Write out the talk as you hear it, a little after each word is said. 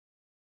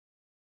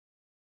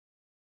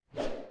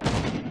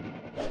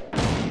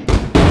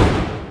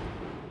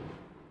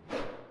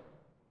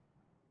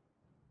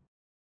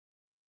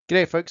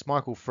G'day folks,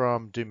 Michael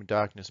from Doom and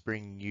Darkness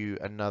bringing you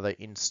another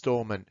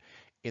installment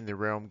in the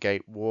Realm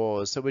Gate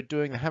Wars. So we're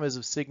doing the Hammers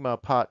of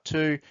Sigmar Part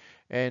 2,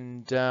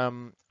 and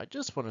I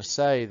just want to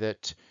say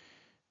that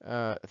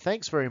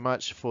thanks very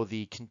much for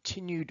the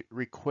continued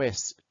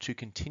requests to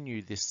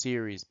continue this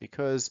series,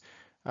 because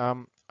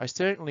I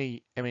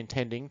certainly am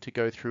intending to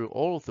go through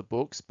all of the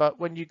books,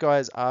 but when you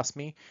guys ask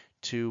me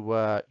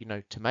to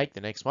to make the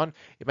next one,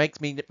 it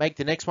makes me make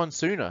the next one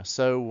sooner.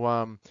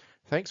 So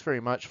thanks very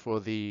much for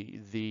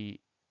the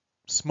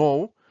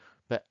small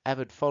but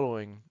avid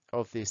following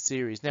of this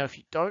series. Now, if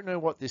you don't know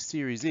what this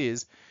series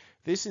is,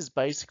 this is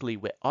basically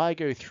where I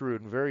go through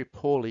and very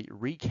poorly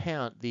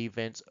recount the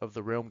events of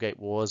the Realm Gate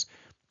Wars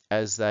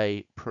as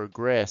they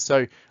progress.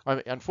 So,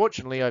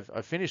 unfortunately,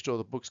 I've finished all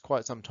the books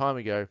quite some time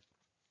ago,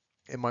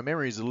 and my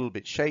memory is a little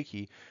bit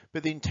shaky,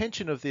 but the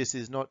intention of this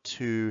is not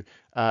to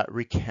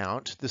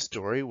recount the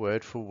story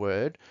word for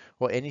word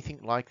or anything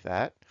like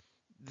that.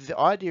 The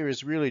idea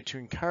is really to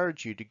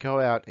encourage you to go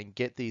out and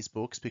get these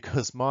books,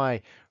 because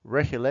my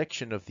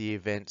recollection of the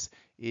events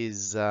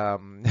is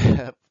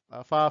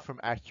far from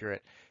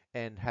accurate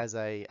and has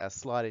a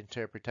slight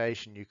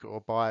interpretation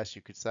or bias,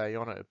 you could say,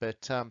 on it.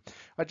 But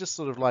I just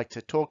sort of like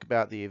to talk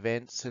about the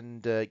events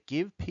and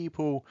give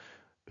people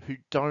who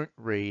don't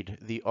read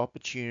the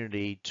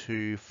opportunity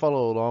to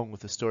follow along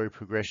with the story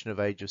progression of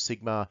Age of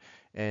Sigmar,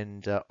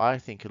 and I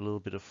think a little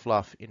bit of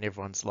fluff in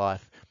everyone's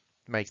life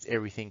makes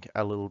everything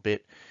a little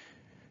bit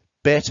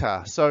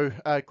better. So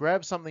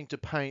grab something to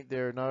paint.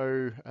 There are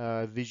no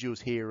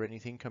visuals here or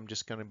anything. I'm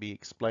just going to be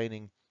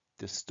explaining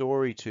the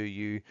story to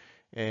you,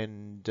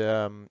 and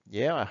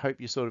yeah, I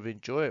hope you sort of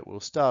enjoy it.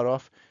 We'll start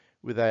off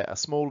with a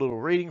small little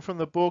reading from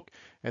the book,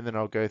 and then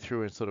I'll go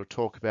through and sort of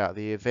talk about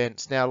the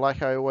events. Now,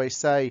 like I always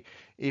say,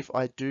 if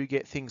I do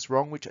get things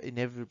wrong, which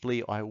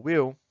inevitably I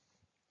will,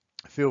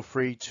 feel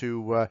free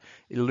to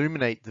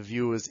illuminate the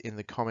viewers in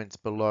the comments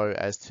below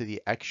as to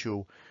the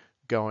actual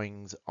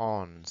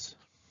goings-ons.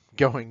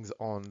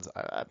 Goings-ons.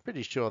 I'm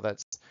pretty sure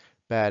that's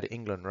bad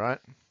England, right?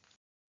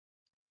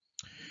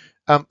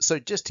 So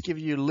just to give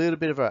you a little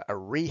bit of a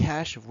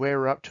rehash of where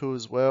we're up to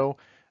as well,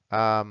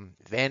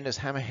 Vander's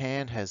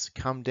Hammerhand has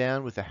come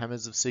down with the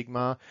Hammers of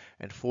Sigmar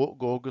and fought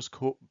Gorgus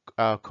Cole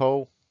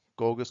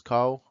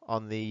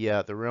on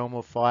the Realm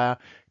of Fire,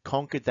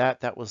 conquered that.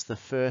 That was the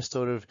first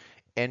sort of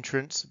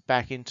entrance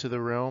back into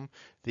the realm.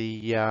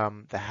 The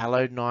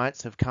Hallowed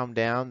Knights have come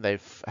down.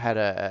 They've had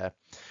a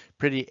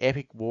pretty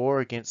epic war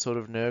against sort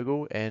of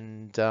Nurgle,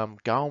 and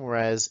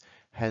Galmaraz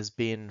has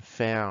been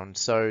found.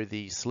 So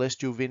the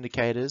Celestial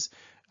Vindicators,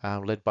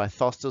 led by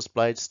Thostos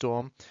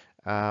Bladestorm,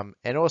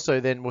 and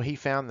also then, well, he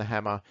found the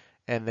hammer,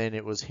 and then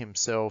it was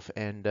himself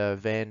and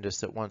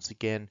Vandus that once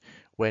again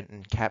went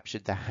and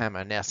captured the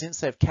hammer. Now, since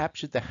they've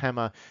captured the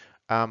hammer,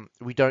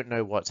 we don't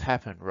know what's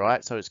happened,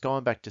 right? So it's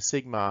gone back to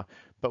Sigmar,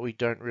 but we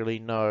don't really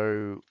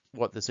know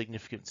what the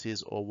significance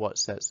is or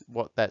what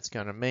that's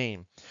going to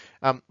mean.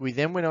 We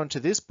then went on to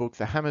this book,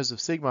 The Hammers of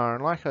Sigmar,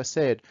 and like I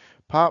said,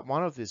 part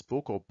one of this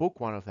book, or book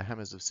one of The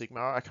Hammers of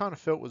Sigmar, I kind of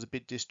felt was a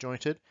bit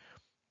disjointed,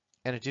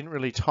 and it didn't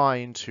really tie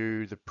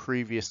into the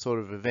previous sort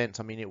of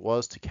events. I mean, it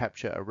was to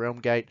capture a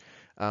realm gate,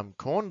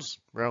 Khorne's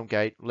realm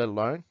gate, let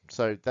alone,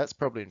 so that's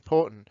probably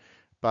important,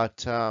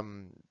 but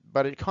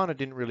it kind of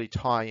didn't really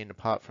tie in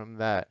apart from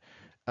that.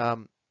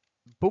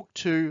 Book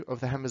two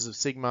of The Hammers of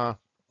Sigmar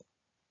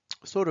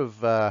sort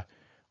of, I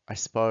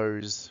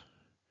suppose,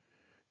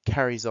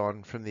 carries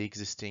on from the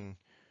existing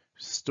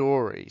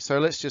story. So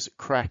let's just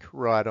crack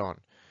right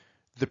on.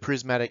 The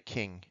Prismatic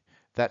King.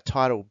 That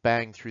title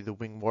banged through the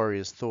Winged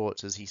Warrior's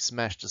thoughts as he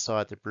smashed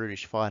aside the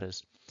brutish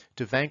fighters.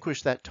 To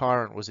vanquish that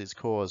tyrant was his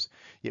cause,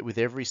 yet with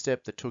every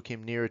step that took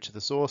him nearer to the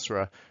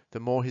sorcerer,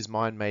 the more his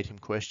mind made him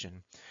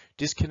question.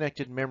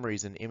 Disconnected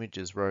memories and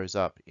images rose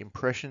up,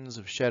 impressions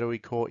of shadowy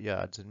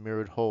courtyards and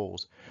mirrored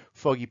halls,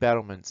 foggy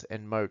battlements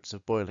and moats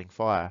of boiling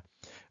fire.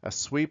 A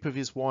sweep of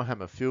his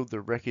warhammer spilled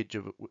the wreckage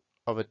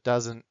of a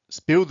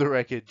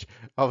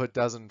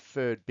dozen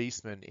furred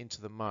beastmen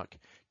into the muck.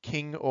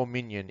 King or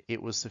minion,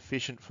 it was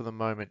sufficient for the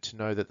moment to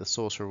know that the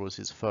sorcerer was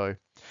his foe.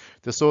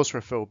 The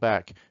sorcerer fell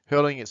back,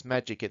 hurling its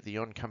magic at the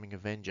oncoming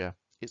avenger.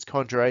 Its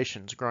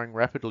conjurations, growing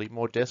rapidly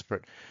more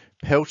desperate,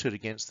 pelted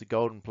against the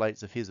golden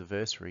plates of his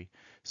adversary.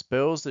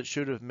 Spells that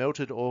should have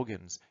melted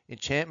organs,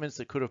 enchantments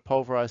that could have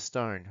pulverized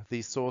stone,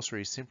 these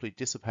sorceries simply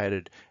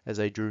dissipated as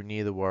they drew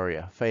near the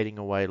warrior, fading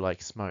away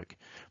like smoke.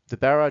 The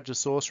barrage of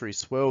sorcery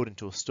swelled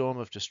into a storm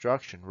of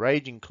destruction.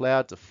 Raging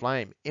clouds of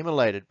flame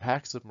immolated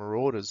packs of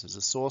marauders as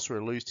the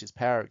sorcerer loosed his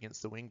power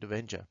against the winged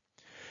avenger.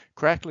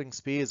 Crackling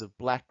spears of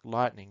black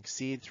lightning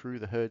seared through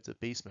the herds of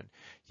beastmen,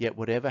 yet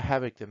whatever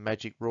havoc the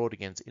magic wrought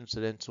against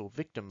incidental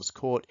victims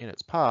caught in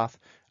its path,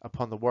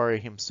 upon the warrior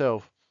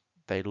himself,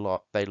 they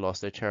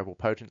lost their terrible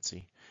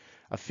potency.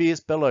 A fierce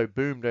bellow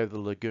boomed over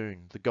the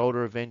lagoon. The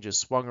Golden Avenger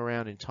swung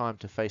around in time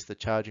to face the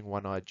charging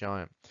one-eyed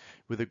giant.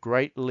 With a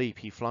great leap,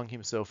 he flung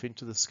himself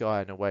into the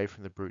sky and away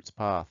from the brute's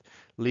path,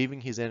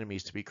 leaving his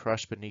enemies to be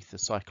crushed beneath the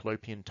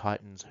Cyclopean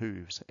Titan's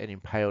hooves and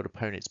impaled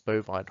upon its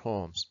bovine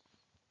horns.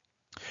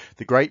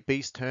 The great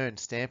beast turned,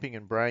 stamping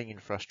and braying in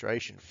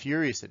frustration,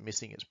 furious at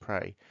missing its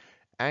prey.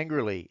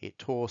 Angrily, it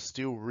tore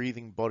still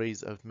wreathing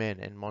bodies of men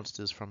and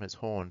monsters from its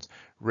horns,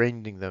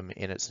 rending them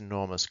in its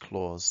enormous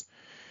claws.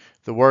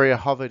 The warrior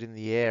hovered in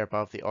the air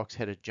above the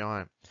ox-headed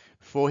giant.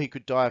 Before he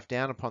could dive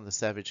down upon the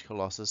savage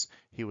colossus,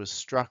 he was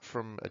struck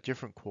from a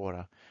different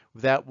quarter.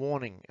 Without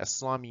warning, a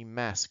slimy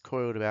mass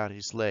coiled about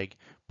his leg,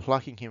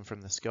 plucking him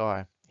from the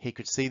sky. He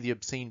could see the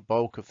obscene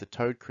bulk of the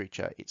toad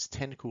creature, its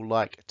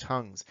tentacle-like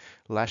tongues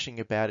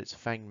lashing about its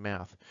fanged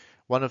mouth.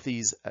 One of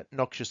these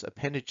noxious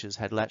appendages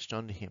had latched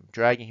onto him,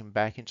 dragging him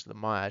back into the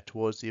mire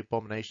towards the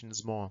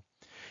abomination's maw.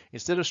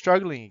 Instead of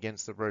struggling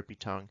against the ropey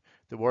tongue,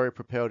 the warrior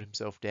propelled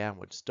himself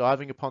downwards,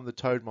 diving upon the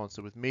toad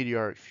monster with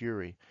meteoric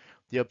fury.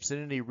 The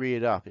obscenity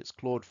reared up, its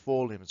clawed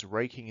forelimbs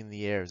raking in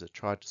the air as it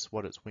tried to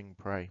swat its winged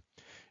prey.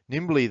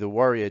 Nimbly the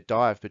warrior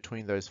dived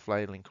between those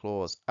flailing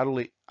claws.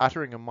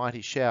 Uttering a mighty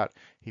shout,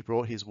 he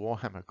brought his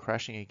warhammer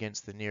crashing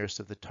against the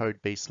nearest of the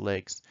toad beast's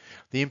legs.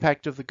 The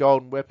impact of the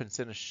golden weapon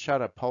sent a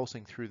shudder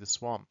pulsing through the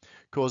swamp,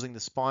 causing the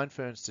spine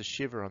ferns to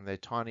shiver on their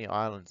tiny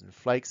islands and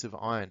flakes of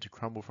iron to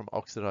crumble from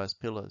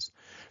oxidized pillars.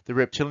 The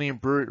reptilian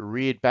brute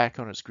reared back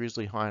on its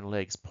grisly hind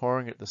legs,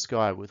 pawing at the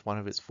sky with one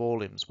of its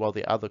forelimbs, while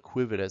the other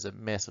quivered as a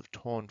mess of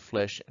torn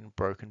flesh and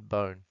broken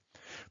bone.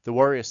 The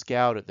warrior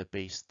scowled at the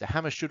beast. The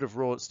hammer should have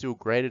wrought still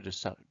greater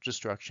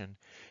destruction.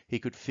 He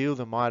could feel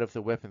the might of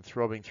the weapon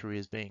throbbing through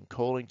his being,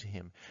 calling to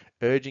him,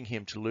 urging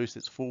him to loose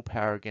its full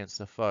power against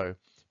the foe,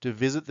 to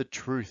visit the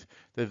truth,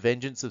 the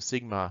vengeance of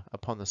Sigmar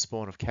upon the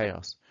spawn of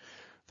chaos.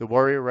 The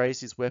warrior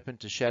raised his weapon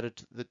to shatter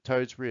the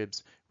toad's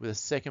ribs with a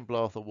second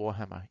blow of the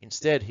warhammer.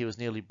 Instead, he was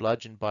nearly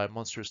bludgeoned by a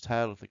monstrous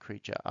tail of the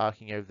creature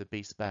arcing over the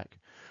beast's back.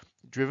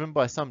 Driven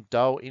by some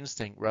dull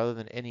instinct rather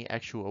than any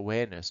actual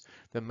awareness,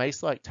 the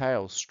mace-like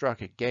tail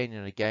struck again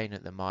and again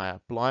at the mire,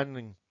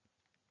 blindingly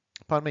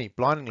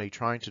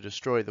trying to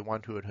destroy the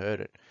one who had heard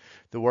it.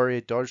 The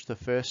warrior dodged the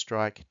first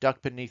strike,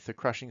 ducked beneath the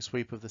crushing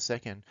sweep of the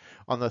second.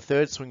 On the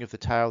third swing of the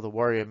tail, the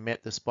warrior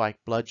met the spike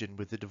bludgeon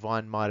with the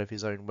divine might of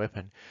his own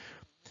weapon.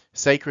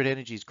 Sacred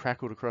energies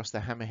crackled across the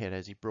hammerhead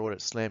as he brought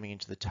it slamming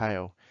into the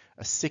tail.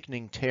 A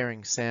sickening,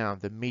 tearing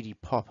sound, the meaty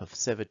pop of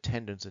severed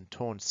tendons and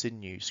torn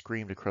sinew,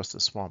 screamed across the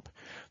swamp.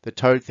 The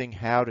toad thing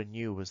howled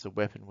anew as the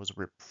weapon was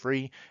ripped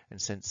free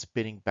and sent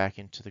spinning back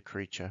into the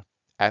creature.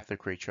 At the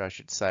creature, I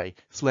should say,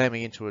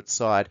 slamming into its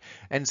side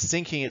and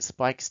sinking its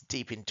spikes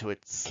deep into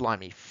its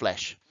slimy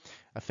flesh.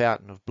 A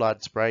fountain of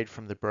blood sprayed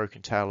from the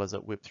broken tail as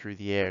it whipped through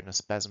the air in a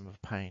spasm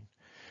of pain.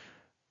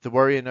 The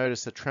warrior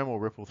noticed a tremor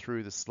ripple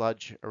through the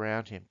sludge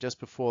around him just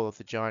before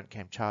the giant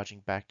came charging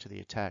back to the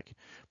attack.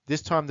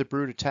 This time the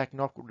brute attacked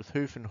not with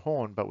hoof and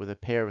horn, but with a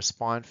pair of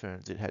spine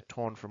ferns it had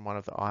torn from one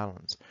of the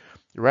islands.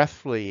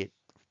 Wrathfully it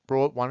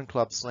brought one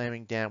club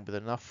slamming down with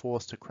enough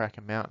force to crack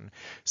a mountain,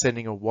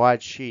 sending a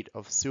wide sheet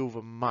of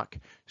silver muck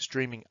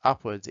streaming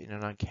upwards in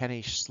an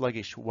uncanny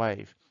sluggish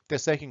wave. The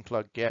second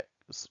club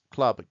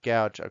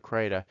gouged a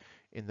crater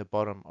in the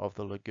bottom of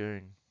the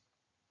lagoon.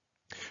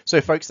 So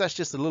folks, that's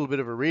just a little bit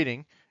of a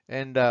reading.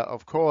 And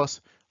of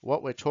course,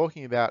 what we're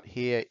talking about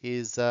here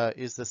is the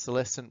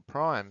Celestant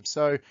Prime.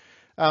 So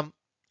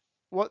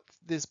what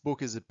this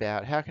book is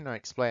about, how can I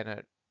explain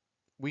it?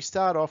 We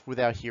start off with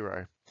our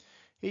hero.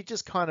 He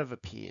just kind of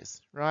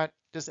appears, right?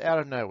 Just out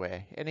of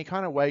nowhere. And he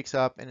kind of wakes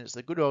up and it's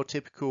the good old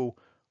typical,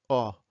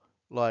 oh,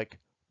 like,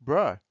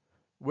 bro,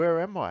 where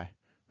am I?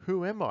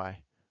 Who am I?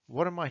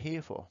 What am I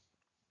here for?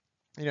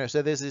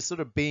 So there's this sort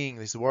of being,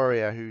 this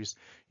warrior who's,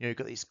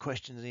 got these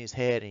questions in his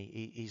head.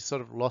 He's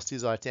sort of lost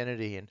his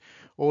identity, and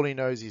all he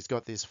knows he's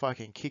got this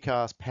fucking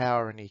kick-ass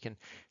power, and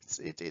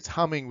it's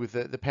humming with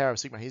the power of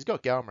Sigmar. He's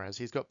got Galmaraz,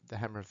 he's got the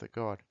Hammer of the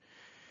God.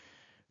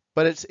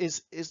 But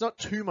it's not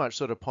too much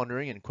sort of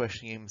pondering and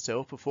questioning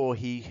himself before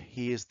he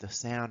hears the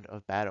sound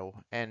of battle,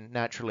 and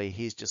naturally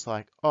he's just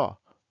like, oh,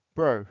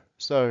 bro,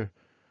 so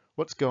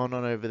what's going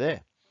on over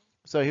there?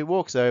 So he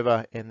walks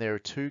over, and there are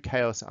two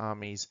Chaos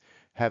armies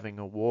having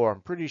a war. I'm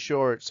pretty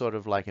sure it's sort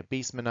of like a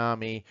Beastman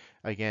army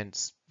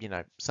against,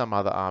 some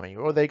other army,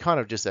 or they're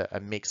kind of just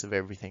a mix of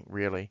everything,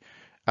 really.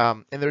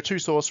 And there are two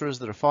sorcerers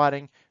that are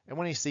fighting, and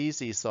when he sees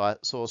these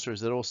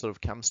sorcerers, it all sort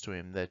of comes to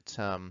him that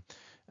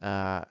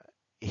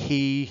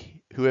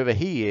whoever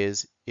he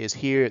is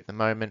here at the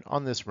moment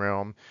on this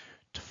realm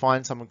to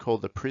find someone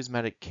called the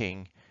Prismatic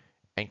King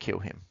and kill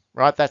him.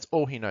 Right? That's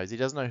all he knows. He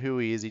doesn't know who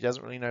he is. He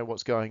doesn't really know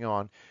what's going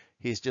on.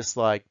 He's just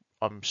like,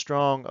 I'm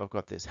strong. I've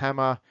got this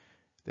hammer.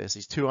 There's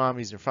these two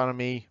armies in front of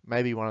me.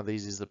 Maybe one of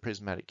these is the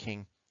Prismatic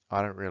King.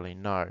 I don't really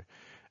know.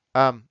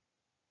 As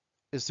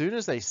soon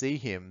as they see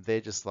him,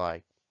 they're just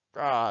like,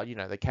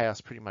 the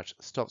Chaos pretty much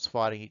stops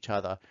fighting each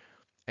other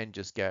and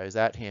just goes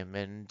at him.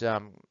 And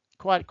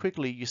quite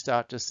quickly, you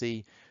start to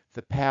see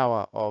the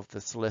power of the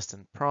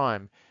Celestant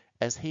Prime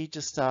as he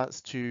just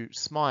starts to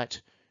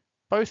smite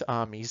both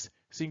armies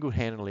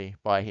single-handedly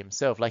by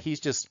himself. Like they're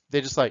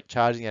just like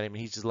charging at him, and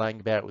he's just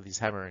laying about with his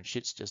hammer, and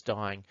shit's just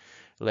dying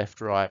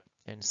left, right,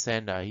 and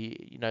center.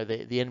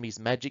 The enemy's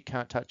magic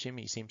can't touch him.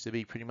 He seems to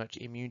be pretty much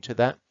immune to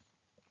that.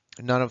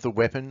 None of the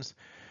weapons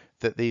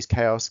that these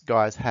Chaos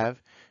guys have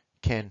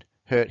can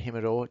hurt him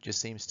at all. It just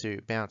seems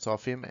to bounce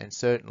off him, and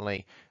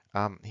certainly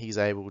he's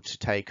able to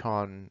take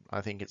on,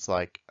 I think it's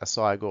like a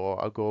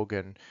Cygor, a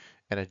Gorgon,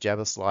 and a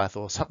Jabberslith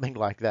or something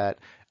like that,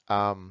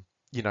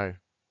 you know,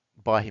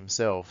 by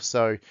himself.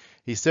 So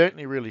he's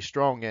certainly really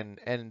strong,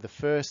 and the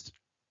first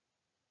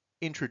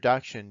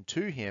introduction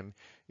to him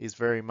is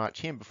very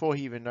much him, before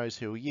he even knows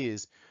who he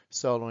is,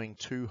 soloing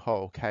 2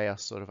 whole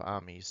Chaos sort of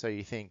armies. So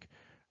you think,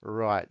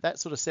 right, that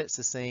sort of sets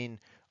the scene,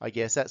 I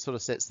guess, that sort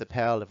of sets the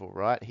power level,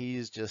 right? He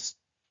is just,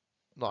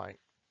 like,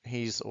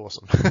 he's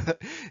awesome.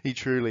 He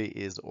truly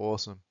is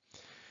awesome.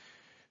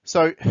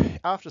 So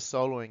after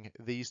soloing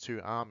these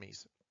 2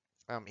 armies,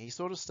 he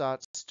sort of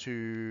starts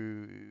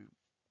to,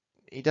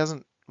 he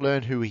doesn't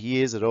learn who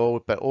he is at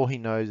all, but all he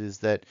knows is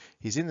that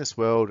he's in this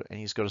world and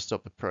he's got to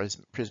stop the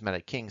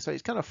Prismatic King. So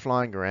he's kind of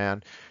flying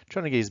around,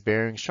 trying to get his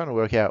bearings, trying to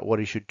work out what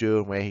he should do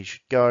and where he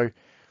should go.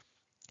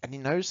 And he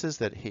notices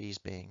that he's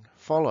being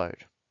followed.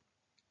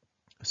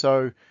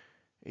 So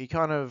he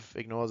kind of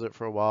ignores it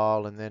for a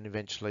while, and then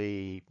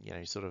eventually, you know,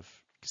 he sort of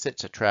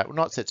sets a trap. Well,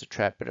 not sets a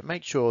trap, but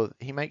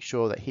he makes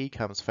sure that he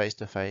comes face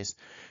to face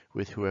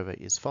with whoever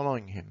is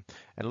following him.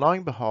 And lo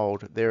and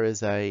behold, there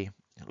is a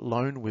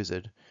lone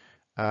wizard,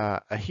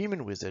 a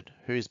human wizard,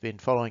 who's been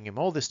following him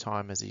all this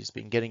time as he's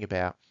been getting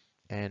about,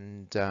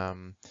 and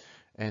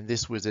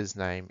this wizard's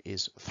name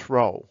is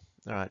Thrall,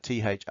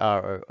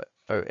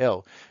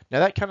 Throl. Now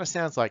that kind of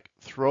sounds like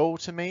Thrall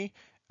to me,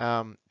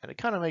 and it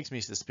kind of makes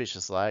me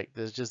suspicious. Like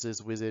there's just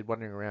this wizard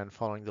wandering around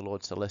following the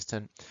Lord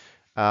Celestin.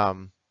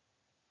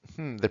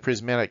 The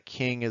Prismatic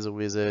King is a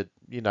wizard,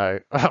 you know,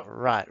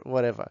 right,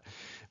 whatever.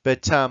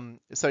 But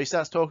so he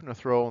starts talking to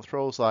Thrall, and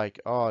Thrall's like,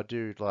 oh,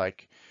 dude,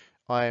 like,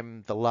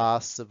 I'm the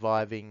last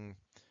surviving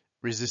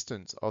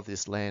resistance of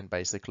this land,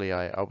 basically.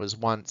 I was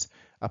once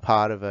a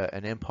part of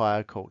an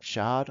empire called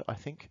Shard, I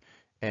think,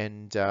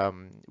 and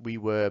we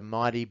were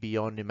mighty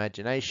beyond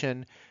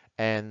imagination,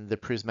 and the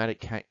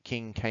Prismatic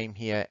King came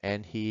here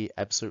and he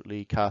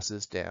absolutely cast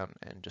us down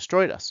and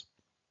destroyed us.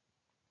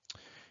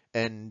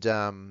 And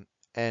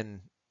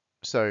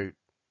so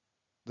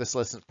the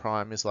Celestin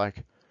Prime is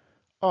like,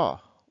 oh,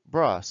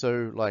 bruh,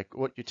 so like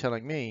what you're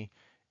telling me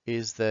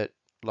is that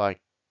like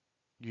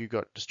you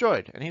got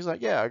destroyed. And he's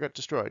like, yeah, I got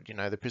destroyed. You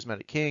know, the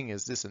Prismatic King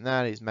is this and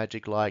that. He's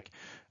magic like.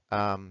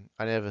 I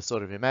never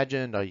sort of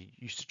imagined. I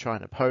used to try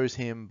and oppose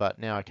him, but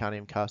now I can't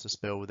even cast a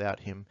spell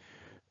without him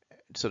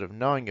sort of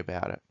knowing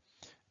about it.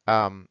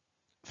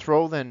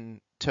 Thrall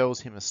then tells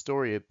him a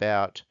story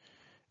about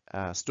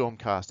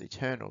Stormcast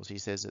Eternals. He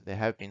says that there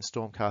have been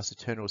Stormcast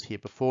Eternals here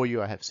before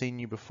you. I have seen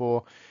you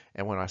before,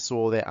 and when I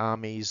saw their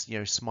armies, you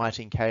know,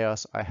 smiting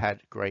chaos, I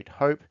had great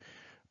hope.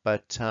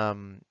 But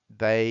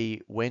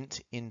they went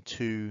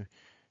into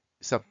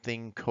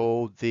something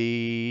called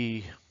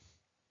the.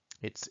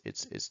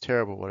 It's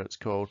terrible what it's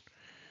called.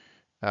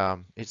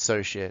 It's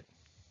so shit.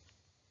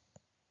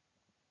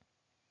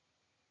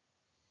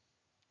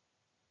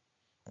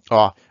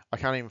 Oh, I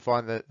can't even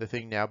find the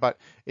thing now, but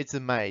it's a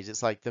maze.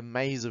 It's like the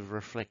Maze of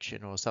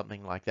Reflection or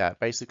something like that.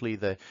 Basically,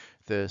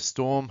 the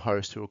storm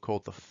host, who are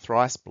called the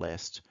Thrice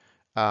Blessed,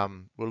 were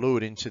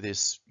lured into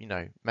this, you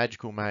know,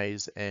 magical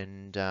maze,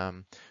 and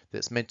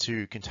that's meant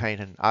to contain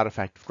an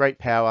artifact of great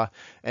power,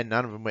 and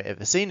none of them were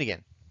ever seen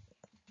again.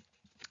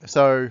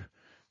 So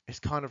it's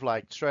kind of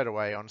like straight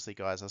away, honestly,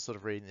 guys, I was sort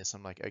of reading this.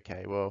 I'm like,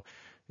 okay, well,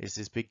 there's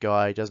this big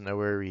guy, he doesn't know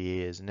where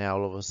he is, and now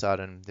all of a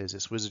sudden there's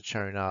this wizard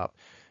showing up.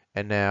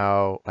 And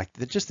now, like,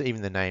 just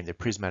even the name, the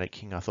Prismatic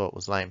King, I thought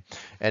was lame.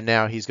 And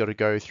now he's got to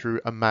go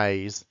through a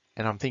maze.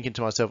 And I'm thinking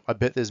to myself, I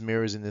bet there's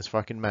mirrors in this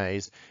fucking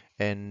maze.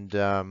 And,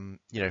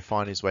 you know,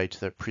 find his way to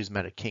the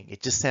Prismatic King.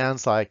 It just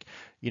sounds like,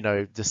 you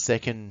know, the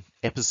second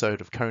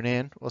episode of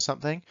Conan or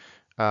something.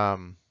 I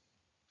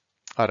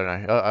don't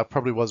know. I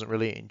probably wasn't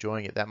really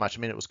enjoying it that much.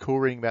 I mean, it was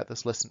cool reading about the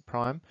Celestin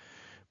Prime,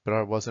 but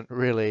I wasn't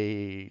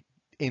really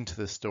into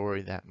the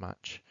story that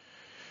much.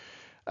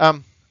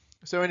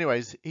 So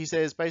anyways, he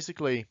says,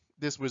 basically,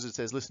 this wizard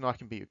says, listen, I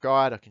can be your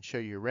guide, I can show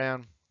you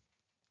around,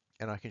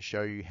 and I can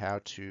show you how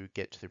to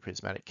get to the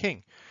Prismatic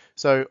King.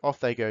 So off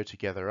they go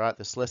together, right?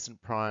 The Celestin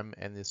Prime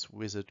and this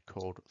wizard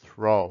called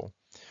Thrall.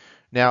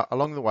 Now,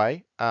 along the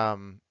way,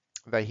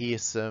 they hear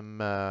some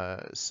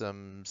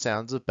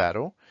sounds of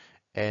battle,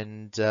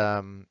 and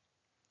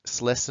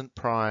Celestin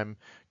Prime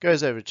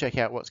goes over to check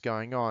out what's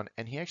going on,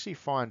 and he actually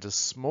finds a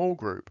small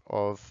group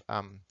of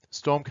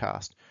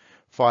Stormcast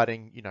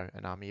fighting, you know,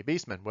 an army of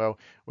beastmen. Well,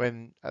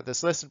 when the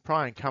Celestin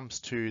Prime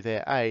comes to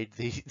their aid,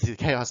 the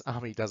Chaos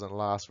Army doesn't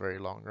last very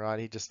long, right?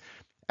 He just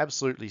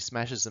absolutely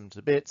smashes them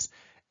to bits,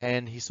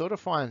 and he sort of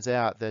finds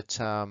out that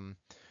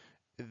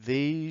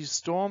these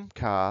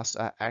Stormcast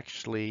are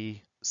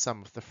actually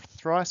some of the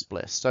Thrice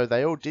Blessed. So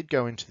they all did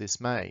go into this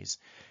maze,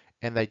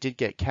 and they did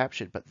get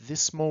captured, but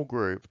this small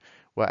group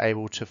were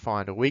able to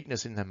find a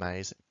weakness in the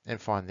maze and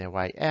find their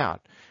way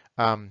out.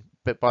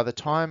 But by the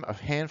time a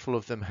handful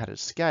of them had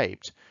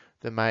escaped,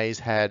 the maze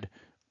had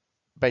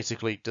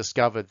basically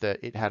discovered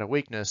that it had a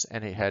weakness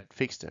and it had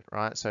fixed it,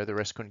 right? So the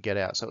rest couldn't get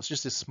out. So it's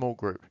just this small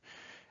group.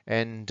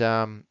 And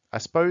I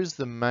suppose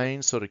the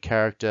main sort of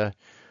character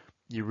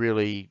you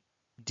really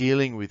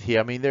dealing with here.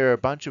 I mean, there are a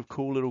bunch of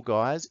cool little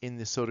guys in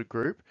this sort of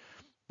group,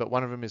 but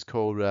one of them is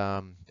called,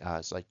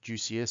 it's like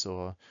Juicius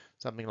or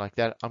something like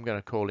that. I'm going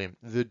to call him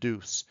the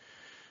Deuce.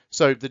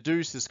 So the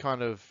Deuce is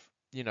kind of,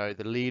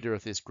 the leader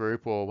of this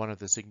group, or one of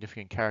the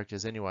significant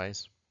characters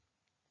anyways.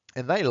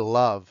 And they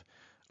love,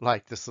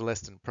 like, the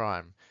Celestin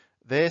Prime.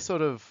 They're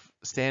sort of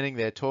standing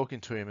there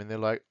talking to him, and they're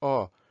like,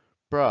 oh,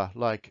 bruh,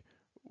 like,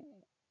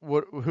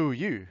 who are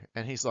you?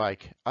 And he's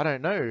like, I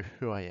don't know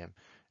who I am.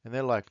 And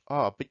they're like,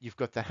 oh, but you've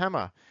got the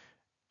hammer.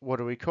 What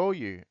do we call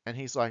you? And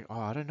he's like, oh,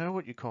 I don't know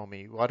what you call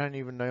me. I don't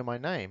even know my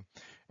name.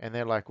 And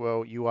they're like,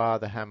 well, you are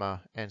the hammer,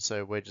 and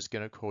so we're just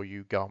going to call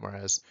you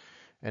Galmaraz.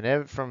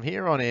 And from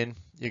here on in,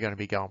 you're going to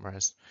be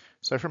Galmaraz.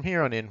 So from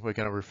here on in, we're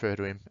going to refer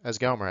to him as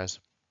Galmaraz.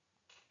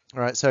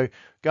 All right, so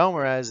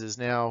Galmaraz has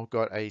now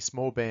got a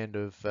small band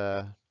of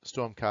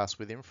Stormcast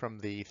with him from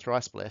the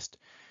Thrice Blessed,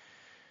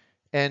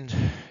 and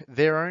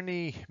their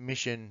only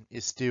mission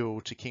is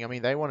still to king. I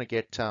mean, they want to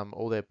get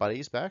all their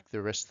buddies back,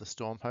 the rest of the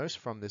Storm host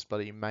from this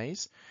bloody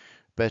maze,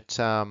 but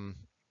the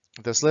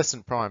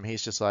Celestin Prime,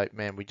 he's just like,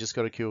 man, we just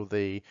got to kill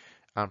the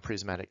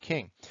Prismatic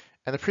King.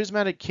 And the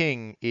Prismatic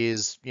King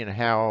is,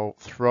 how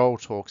Thrall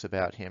talks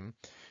about him,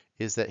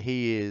 is that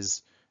he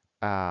is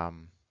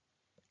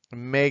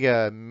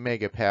mega,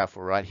 mega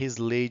powerful, right? His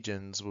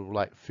legions will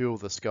like fill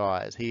the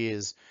skies. He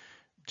is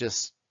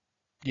just,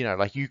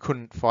 like you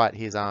couldn't fight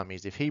his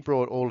armies. If he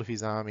brought all of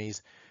his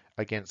armies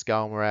against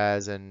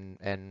Galmaraz and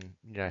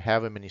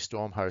however many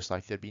storm hosts,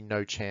 like there'd be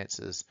no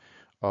chances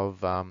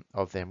of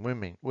them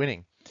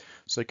winning.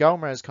 So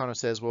Galmaraz kind of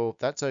says, well,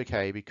 that's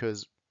okay,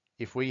 because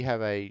if we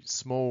have a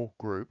small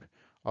group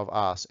of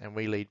us and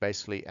we lead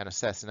basically an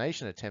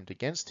assassination attempt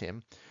against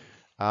him,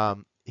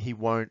 he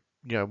won't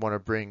want to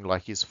bring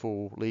like his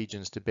full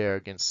legions to bear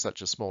against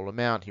such a small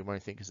amount. He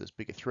won't think it's as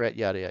big a threat,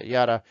 yada, yada,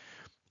 yada.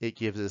 It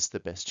gives us the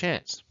best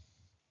chance.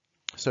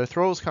 So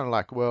Thrall's kind of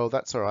like, well,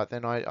 that's all right.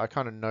 Then I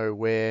kind of know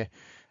where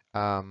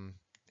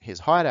his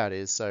hideout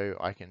is, so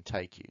I can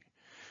take you.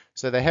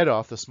 So they head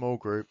off, the small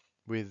group,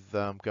 with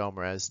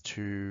Galmaraz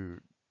to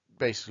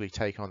basically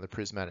take on the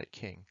Prismatic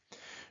King.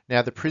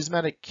 Now, the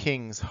Prismatic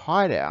King's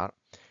hideout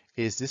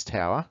is this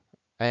tower,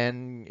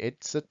 and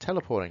it's a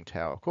teleporting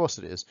tower. Of course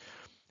it is.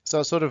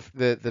 So it's sort of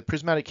the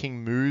Prismatic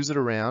King moves it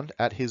around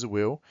at his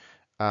will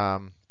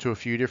to a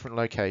few different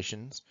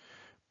locations,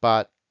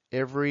 but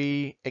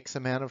every X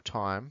amount of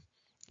time,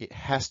 it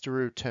has to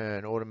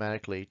return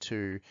automatically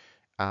to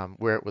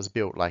where it was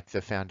built, like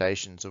the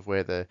foundations of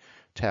where the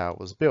tower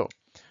was built.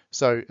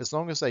 So as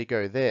long as they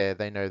go there,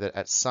 they know that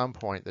at some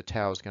point the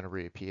tower is going to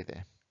reappear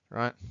there,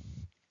 right?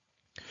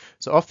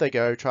 So off they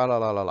go, tra la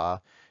la la la,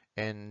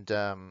 and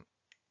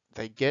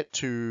they get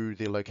to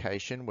the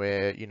location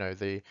where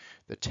the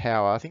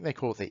tower. I think they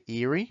call it the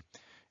Eyrie,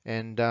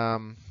 and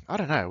I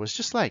don't know. It was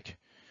just like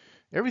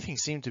everything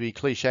seemed to be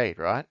cliched,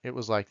 right? It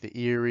was like the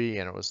Eyrie,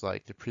 and it was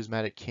like the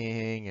Prismatic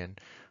King and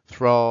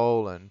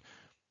Thrall, and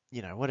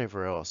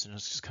whatever else, and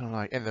it's just kind of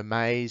like, and the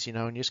maze, and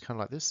you're just kind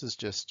of like, this is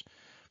just,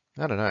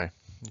 I don't know.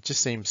 It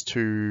just seems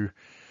too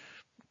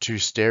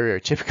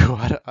stereotypical.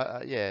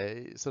 Yeah,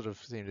 it sort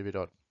of seemed a bit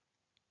odd.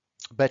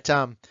 But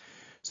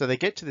so they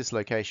get to this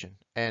location,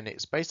 and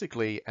it's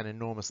basically an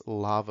enormous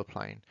lava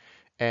plain,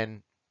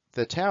 and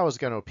the tower is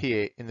going to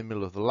appear in the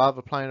middle of the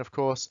lava plain, of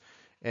course,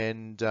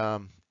 and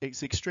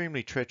it's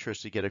extremely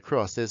treacherous to get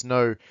across. There's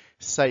no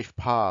safe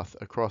path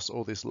across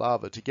all this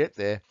lava to get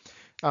there.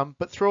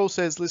 But Thrall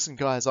says, listen,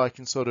 guys, I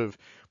can sort of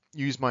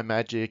use my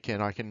magic,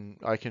 and I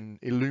can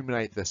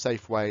illuminate the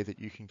safe way that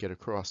you can get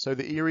across. So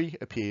the Eyrie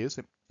appears,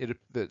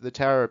 the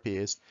tower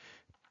appears,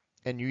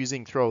 and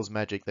using Thrall's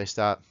magic, they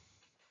start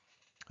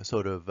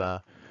sort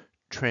of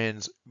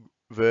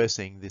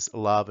transversing this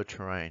lava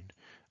terrain.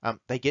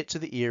 They get to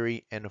the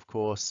Eyrie, and of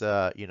course,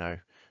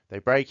 they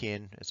break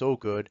in. It's all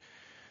good.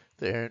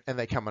 And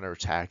they come under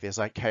attack. There's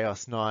like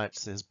Chaos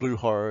Knights, there's Blue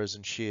Horrors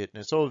and shit,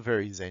 and it's all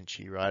very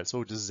Zenchy, right? It's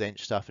all just Zench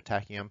stuff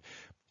attacking them.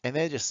 And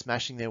they're just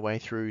smashing their way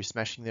through,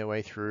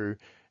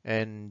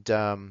 and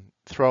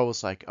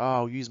Thrall's like, oh,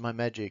 I'll use my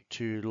magic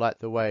to light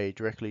the way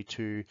directly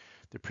to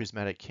the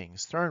Prismatic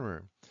King's throne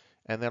room.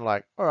 And they're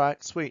like, all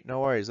right, sweet,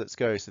 no worries, let's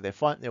go. So they're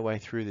fighting their way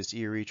through this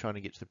Eyrie, trying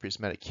to get to the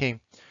Prismatic King.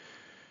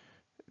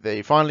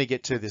 They finally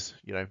get to this,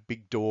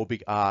 big door,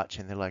 big arch,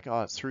 and they're like,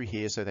 oh, it's through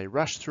here. So they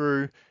rush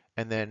through,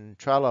 and then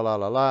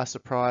tra-la-la-la-la,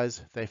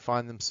 surprise, they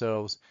find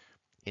themselves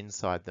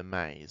inside the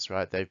maze,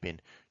 right? They've been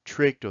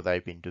tricked, or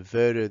they've been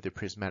diverted. The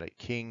Prismatic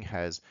King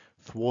has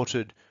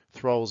thwarted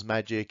Thrall's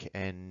magic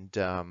and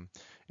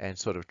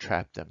sort of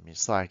trapped them.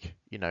 It's like,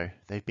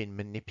 they've been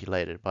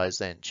manipulated by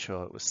Zench.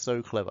 Oh, it was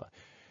so clever.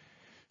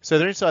 So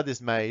they're inside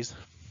this maze,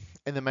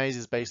 and the maze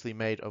is basically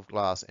made of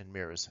glass and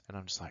mirrors. And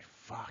I'm just like,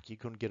 fuck, you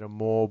couldn't get a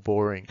more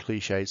boring,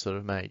 cliche sort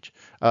of maze.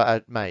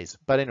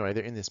 But anyway,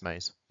 they're in this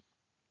maze.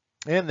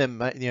 And then,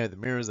 the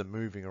mirrors are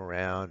moving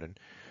around, and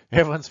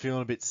everyone's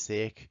feeling a bit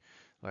sick.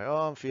 Like,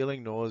 oh, I'm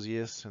feeling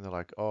nauseous. And they're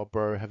like, oh,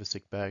 bro, have a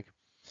sick bag.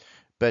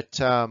 But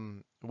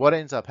what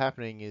ends up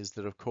happening is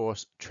that, of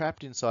course,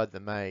 trapped inside the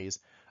maze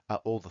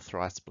are all the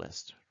thrice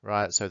blessed,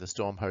 right? So the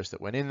storm host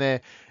that went in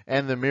there,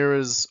 and the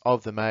mirrors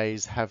of the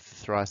maze have the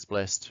thrice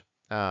blessed,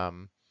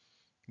 in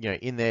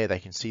there. They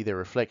can see their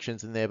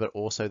reflections in there, but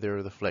also there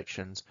are the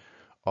reflections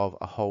of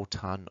a whole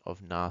ton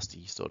of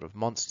nasty sort of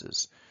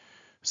monsters.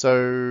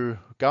 So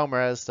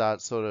Galmaraz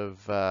starts sort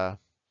of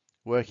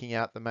working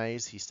out the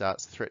maze. He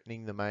starts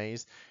threatening the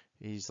maze.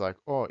 He's like,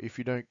 "Oh, if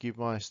you don't give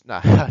my..."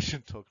 Nah, I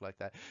shouldn't talk like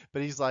that.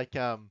 But he's like,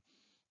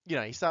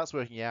 he starts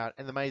working out,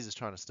 and the maze is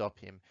trying to stop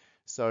him.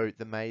 So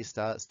the maze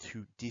starts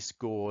to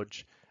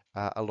disgorge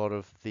a lot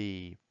of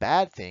the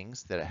bad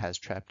things that it has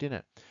trapped in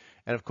it.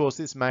 And of course,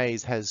 this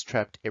maze has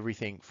trapped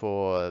everything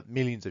for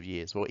millions of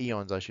years, or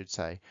eons, I should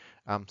say.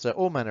 So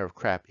all manner of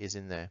crap is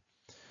in there.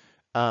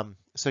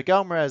 So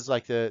Galmaraz,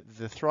 like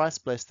the thrice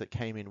blessed that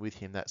came in with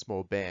him, that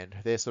small band,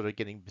 they're sort of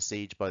getting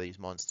besieged by these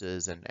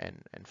monsters and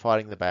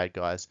fighting the bad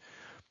guys.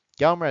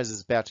 Galmaraz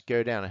is about to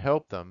go down and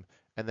help them,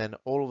 and then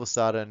all of a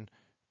sudden,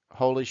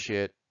 holy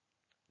shit,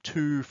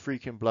 2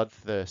 freaking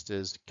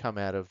bloodthirsters come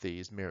out of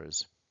these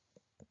mirrors.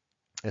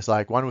 It's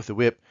like one with the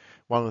whip,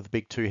 one with the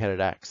big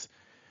 2-headed axe.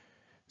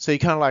 So you're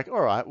kind of like,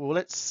 all right, well,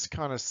 let's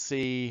kind of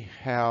see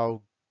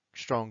how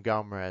strong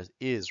Galmaraz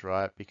is,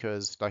 right?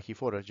 Because like he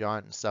fought a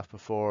giant and stuff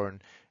before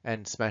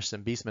and smashed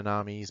some beastmen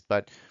armies,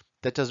 but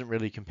that doesn't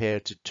really compare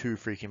to 2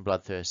 freaking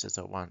bloodthirsters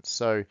at once.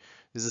 So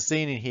there's a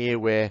scene in here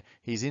where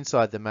he's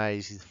inside the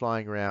maze, he's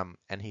flying around,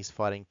 and he's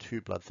fighting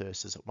 2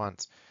 bloodthirsters at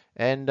once.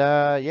 And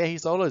yeah, he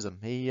solos them.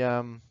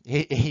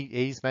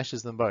 He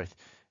smashes them both,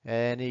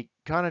 and he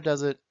kind of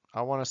does it,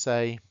 I want to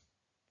say,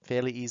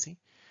 fairly easy.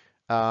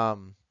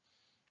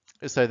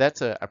 So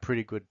that's a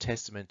pretty good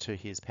testament to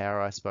his power,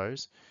 I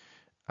suppose.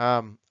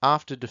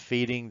 After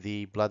defeating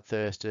the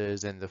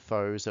bloodthirsters and the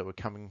foes that were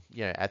coming,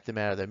 at them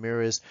out of their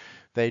mirrors,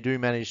 they do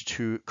manage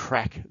to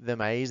crack the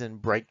maze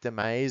and break the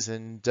maze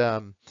and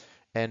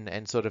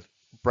sort of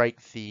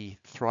break the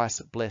thrice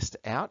blessed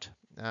out.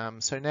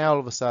 So now all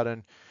of a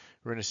sudden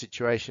we're in a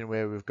situation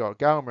where we've got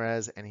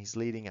Galmaraz and he's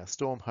leading a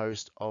storm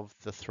host of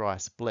the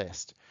thrice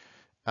blessed.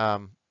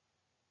 And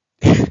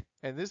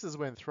this is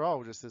when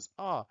Thrall just says,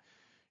 "Oh,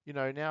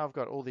 now I've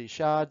got all these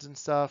shards and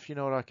stuff. You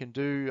know what I can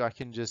do? I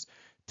can just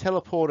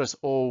teleport us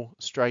all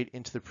straight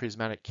into the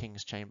Prismatic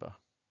King's chamber."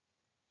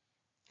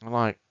 I'm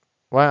like,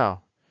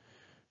 wow,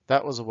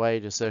 that was a way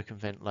to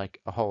circumvent like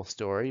a whole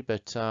story.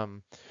 But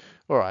all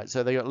right,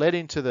 so they got led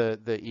into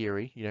the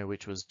Eyrie,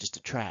 which was just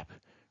a trap,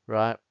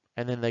 right?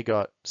 And then they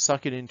got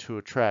sucked into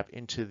a trap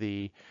into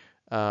the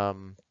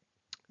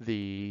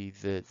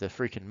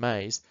freaking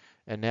maze,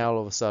 and now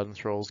all of a sudden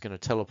Thrall's going to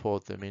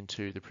teleport them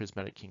into the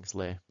Prismatic King's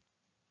lair.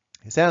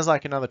 It sounds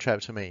like another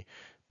trap to me,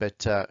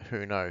 but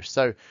who knows?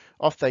 So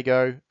off they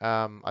go.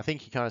 I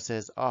think he kind of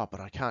says, "Oh,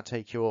 but I can't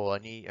take you all.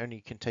 I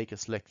only can take a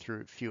select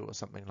few or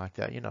something like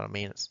that." You know what I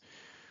mean?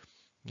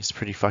 It's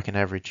pretty fucking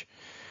average.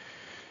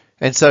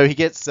 And so he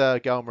gets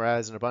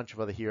Galmaraz and a bunch of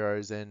other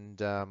heroes, and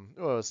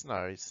it's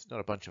not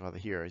a bunch of other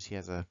heroes. He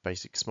has a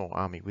basic small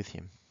army with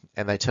him,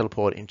 and they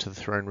teleport into the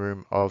throne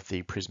room of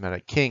the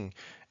Prismatic King.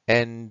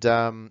 And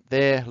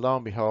there, lo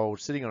and behold,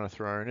 sitting on a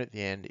throne at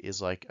the end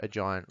is like a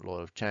giant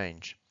Lord of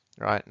Change.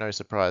 Right, no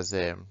surprise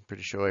there. I'm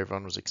pretty sure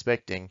everyone was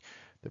expecting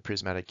the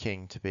Prismatic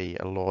King to be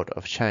a Lord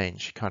of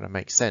Change. Kind of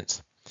makes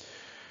sense.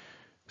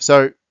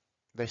 So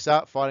they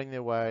start fighting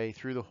their way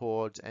through the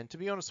hordes, and to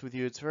be honest with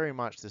you, it's very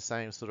much the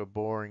same sort of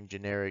boring,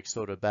 generic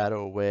sort of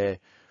battle where,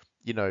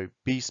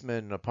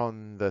 beastmen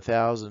upon the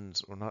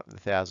thousands, or not the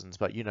thousands,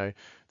 but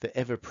the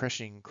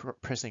ever-pressing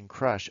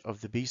crush of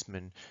the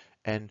beastmen,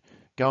 and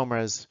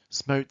Galmaraz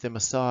smote them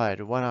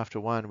aside one after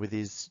one with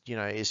his,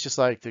 it's just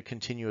like the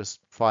continuous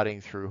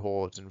fighting through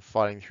hordes and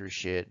fighting through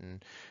shit,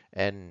 and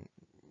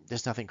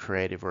there's nothing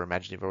creative or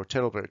imaginative or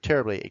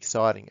terribly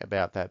exciting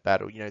about that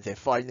battle. They're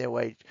fighting their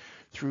way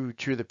through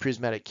the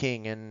Prismatic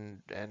King,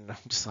 and I'm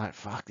just like,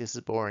 fuck, this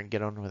is boring.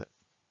 Get on with it.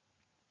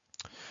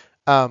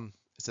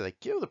 So they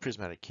kill the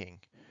Prismatic King,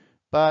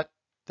 but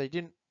they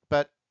didn't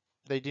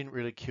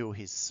really kill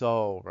his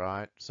soul,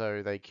 right?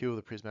 So they kill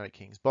the Prismatic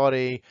King's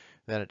body.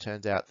 Then it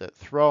turns out that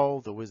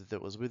Thrall, the wizard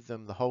that was with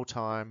them the whole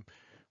time,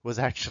 was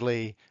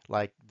actually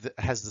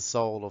has the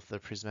soul of the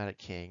Prismatic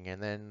King.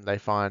 And then they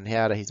find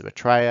out he's a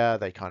betrayer.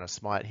 They kind of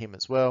smite him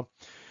as well.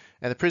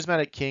 And the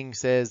Prismatic King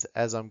says,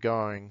 as I'm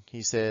going,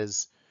 he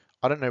says,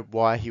 I don't know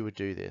why he would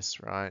do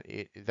this,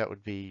 right?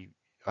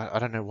 I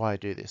don't know why I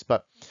do this,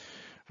 but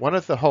one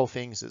of the whole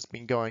things that's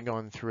been going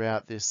on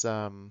throughout this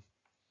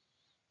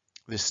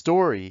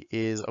story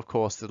is, of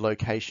course, the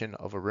location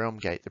of a realm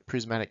gate. The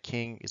Prismatic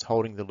King is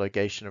holding the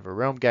location of a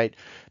realm gate.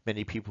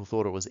 Many people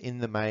thought it was in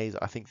the maze.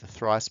 I think the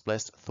Thrice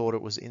Blessed thought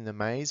it was in the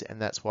maze,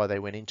 and that's why they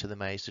went into the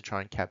maze to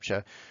try and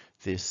capture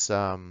this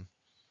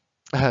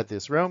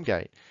this realm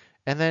gate.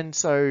 And then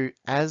so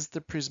as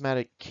the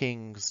Prismatic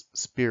King's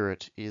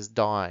spirit is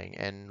dying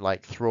and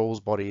like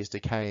Thrall's body is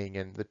decaying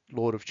and the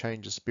Lord of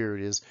Change's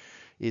spirit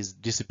is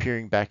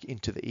disappearing back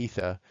into the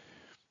ether,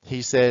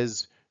 he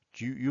says,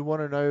 "Do you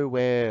want to know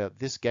where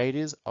this gate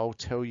is? I'll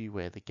tell you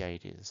where the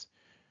gate is."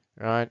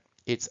 Right?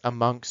 It's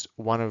amongst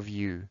one of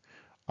you.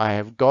 I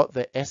have got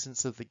the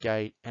essence of the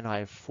gate and I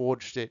have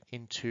forged it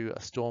into a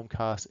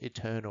Stormcast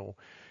Eternal.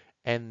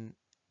 And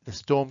the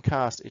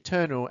Stormcast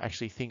Eternal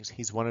actually thinks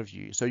he's one of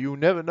you. So you'll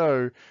never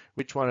know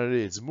which one it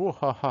is.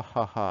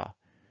 Muhahaha.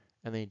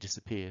 And then he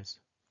disappears.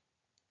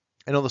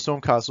 And all the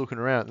Stormcasts looking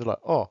around, they're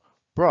like, oh,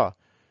 bruh,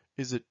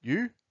 is it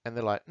you? And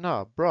they're like,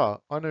 nah, bruh,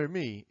 I know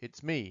me,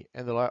 it's me.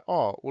 And they're like,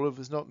 oh, well, if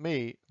it's not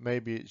me,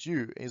 maybe it's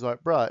you. And he's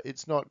like, bruh,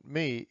 it's not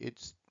me,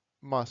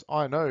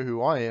 I know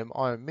who I am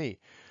me.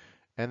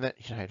 And then,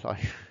 like,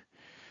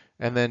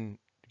 and then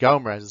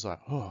Galmraz is like,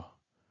 oh,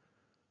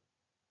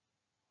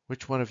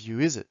 which one of you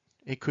is it?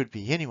 It could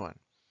be anyone.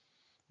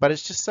 But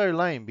it's just so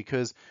lame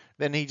because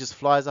then he just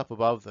flies up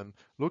above them,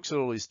 looks at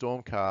all these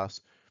Stormcasts,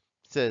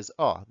 says,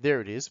 oh, there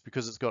it is,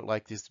 because it's got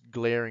like this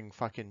glaring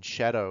fucking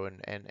shadow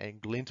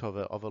and glint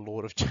of a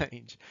Lord of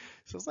Change.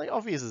 So it's like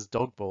obvious as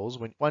dog balls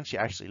once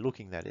you're actually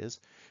looking, that is.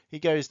 He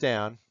goes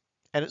down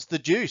and it's the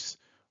Juice.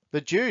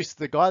 The Juice,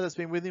 the guy that's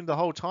been with him the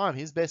whole time,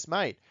 his best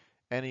mate.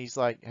 And he's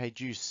like, hey,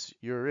 Juice,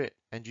 you're it.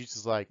 And Juice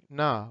is like,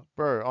 nah,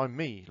 bro, I'm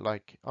me.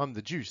 Like, I'm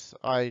the Juice.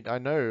 I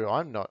know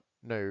I'm not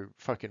no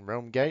fucking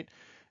Realm Gate.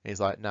 And he's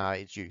like, nah,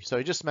 it's you. So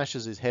he just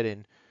smashes his head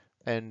in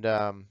and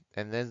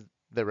then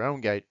the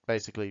Realm Gate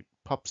basically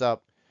pops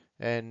up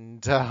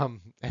and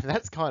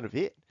that's kind of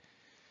it.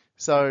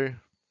 So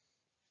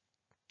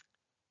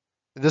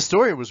the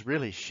story was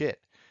really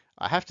shit.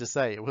 I have to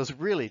say, it was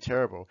really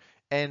terrible.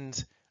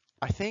 And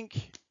I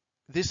think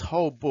this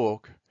whole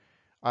book,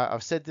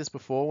 I've said this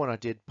before when I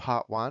did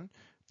part one,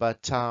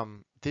 but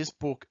this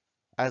book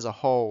as a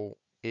whole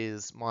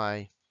is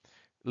my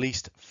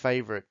least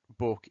favorite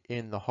book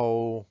in the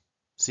whole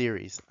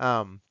series.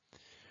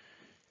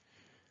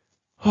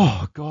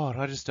 Oh God,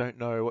 I just don't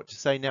know what to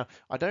say now.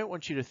 I don't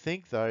want you to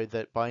think though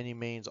that by any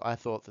means I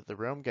thought that the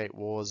Realmgate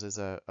Wars as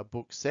a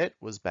book set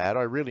was bad.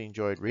 I really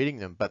enjoyed reading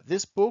them, but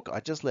this book I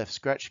just left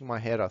scratching my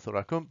head. I thought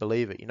I couldn't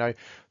believe it. You know,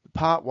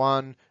 part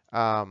one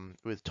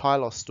with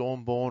Tylos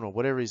Stormborn or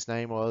whatever his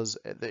name was,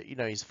 that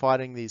he's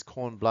fighting these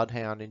Khorne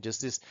Bloodhound in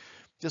just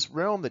this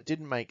realm that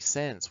didn't make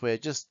sense, where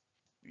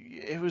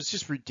it was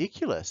just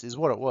ridiculous is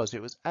what it was.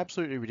 It was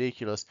absolutely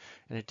ridiculous,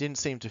 and it didn't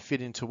seem to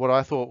fit into what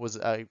I thought was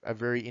a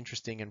very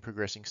interesting and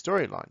progressing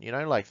storyline.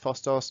 Like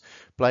Phostos,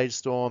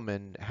 Bladestorm,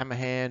 and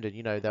Hammerhand,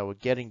 and they were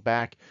getting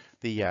back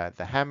the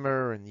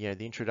hammer, and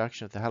the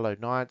introduction of the Hallowed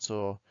Knights,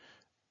 or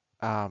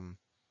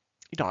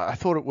I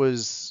thought it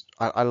was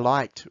I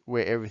liked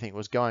where everything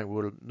was going. We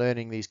were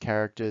learning these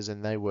characters,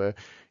 and they were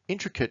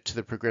intricate to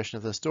the progression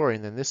of the story.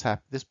 And then this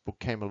book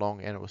came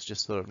along, and it was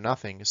just sort of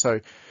nothing.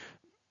 So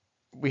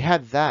we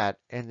had that,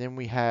 and then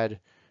we had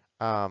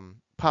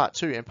part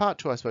two, and part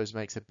two I suppose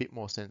makes a bit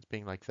more sense,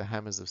 being like the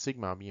Hammers of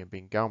Sigmar,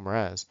 being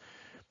Galmaraz,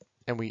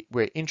 and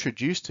we're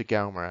introduced to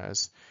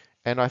Galmaraz,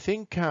 and I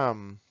think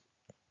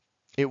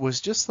it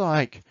was just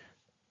like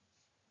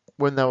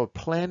when they were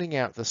planning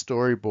out the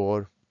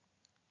storyboard,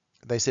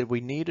 they said we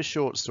need a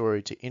short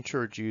story to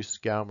introduce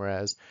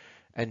Galmaraz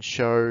and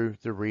show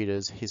the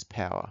readers his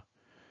power,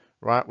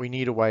 right? We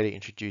need a way to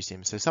introduce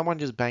him, so someone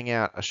just bang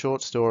out a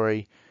short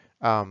story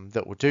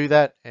that will do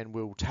that, and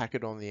we'll tack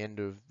it on the end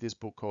of this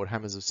book called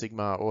Hammers of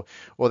Sigmar.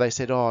 Or they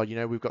said, oh,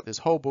 we've got this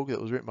whole book that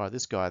was written by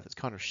this guy that's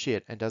kind of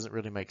shit and doesn't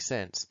really make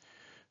sense.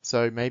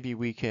 So maybe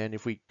we can,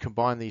 if we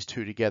combine these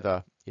two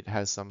together, it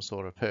has some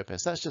sort of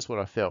purpose. That's just what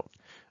I felt.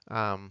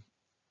 I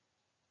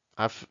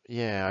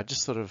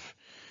just sort of,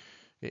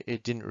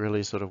 it didn't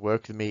really sort of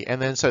work with me. And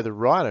then so the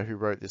writer who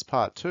wrote this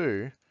part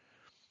two,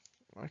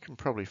 I can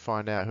probably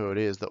find out who it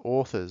is. The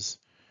authors,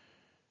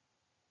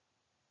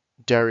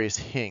 Darius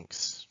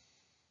Hinks.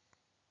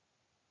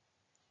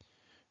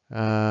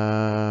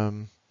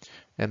 And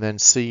then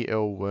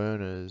C.L.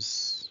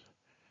 Werner's.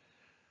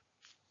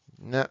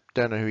 Nope,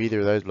 don't know who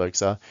either of those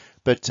blokes are.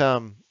 But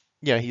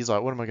he's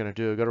like, what am I going to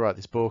do? I've got to write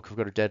this book. I've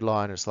got a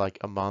deadline. It's like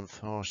a month.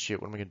 Oh shit,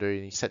 what am I going to do?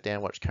 And he sat down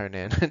and watched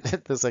Conan.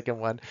 The second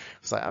one,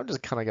 it's like, I'm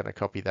just kind of going to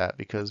copy that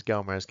because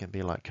Galmaraz can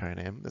be like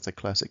Conan. That's a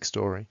classic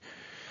story.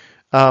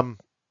 I'm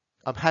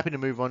happy to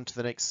move on to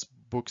the next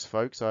books,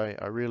 folks. I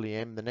really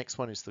am. The next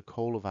one is The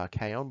Call of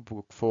Archaon,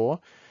 book 4.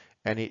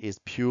 And it is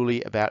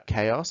purely about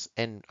chaos.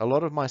 And a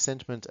lot of my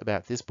sentiment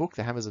about this book,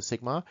 The Hammers of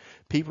Sigmar,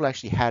 people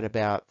actually had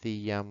about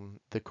the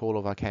Call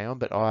of Archaon,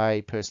 but I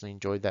personally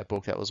enjoyed that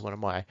book. That was one of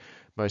my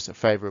most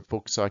favorite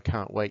books, so I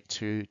can't wait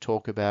to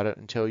talk about it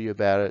and tell you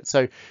about it.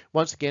 So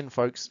once again,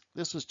 folks,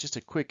 this was just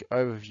a quick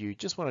overview.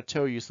 Just want to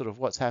tell you sort of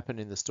what's happened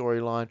in the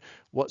storyline,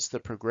 what's the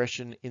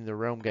progression in the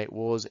Realmgate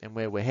Wars and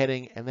where we're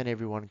heading, and then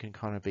everyone can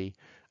kind of be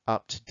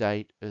up to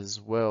date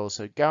as well.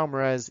 So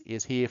Galmaraz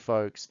is here,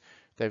 folks.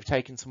 They've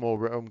taken some more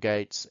realm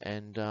gates,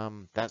 and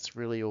that's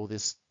really all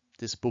this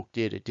book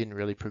did. It didn't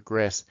really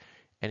progress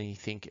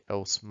anything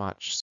else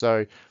much.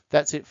 So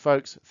that's it,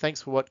 folks.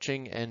 Thanks for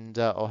watching, and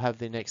I'll have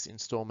the next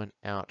installment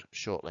out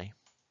shortly.